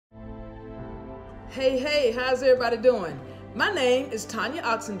Hey, how's everybody doing? My name is Tonya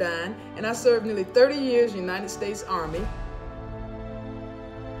Oxendine, and I served nearly 30 years in the United States Army.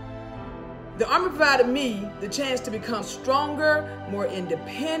 The Army provided me the chance to become stronger, more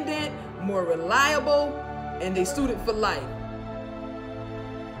independent, more reliable, and a student for life.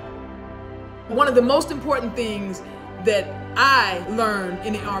 One of the most important things that I learned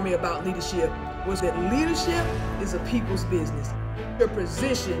in the Army about leadership was that leadership is a people's business. Your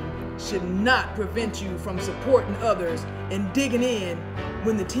position should not prevent you from supporting others and digging in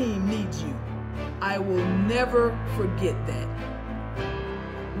when the team needs you. I will never forget that.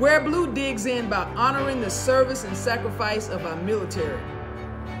 Wear Blue digs in by honoring the service and sacrifice of our military.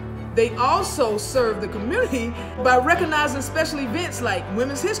 They also serve the community by recognizing special events like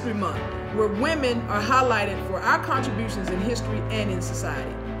Women's History Month, where women are highlighted for our contributions in history and in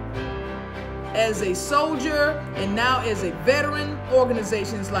society. As a soldier and now as a veteran,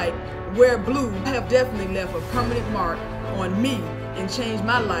 organizations like Wear Blue have definitely left a permanent mark on me and changed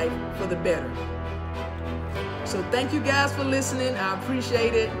my life for the better. So thank you guys for listening. I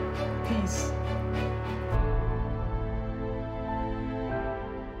appreciate it. Peace.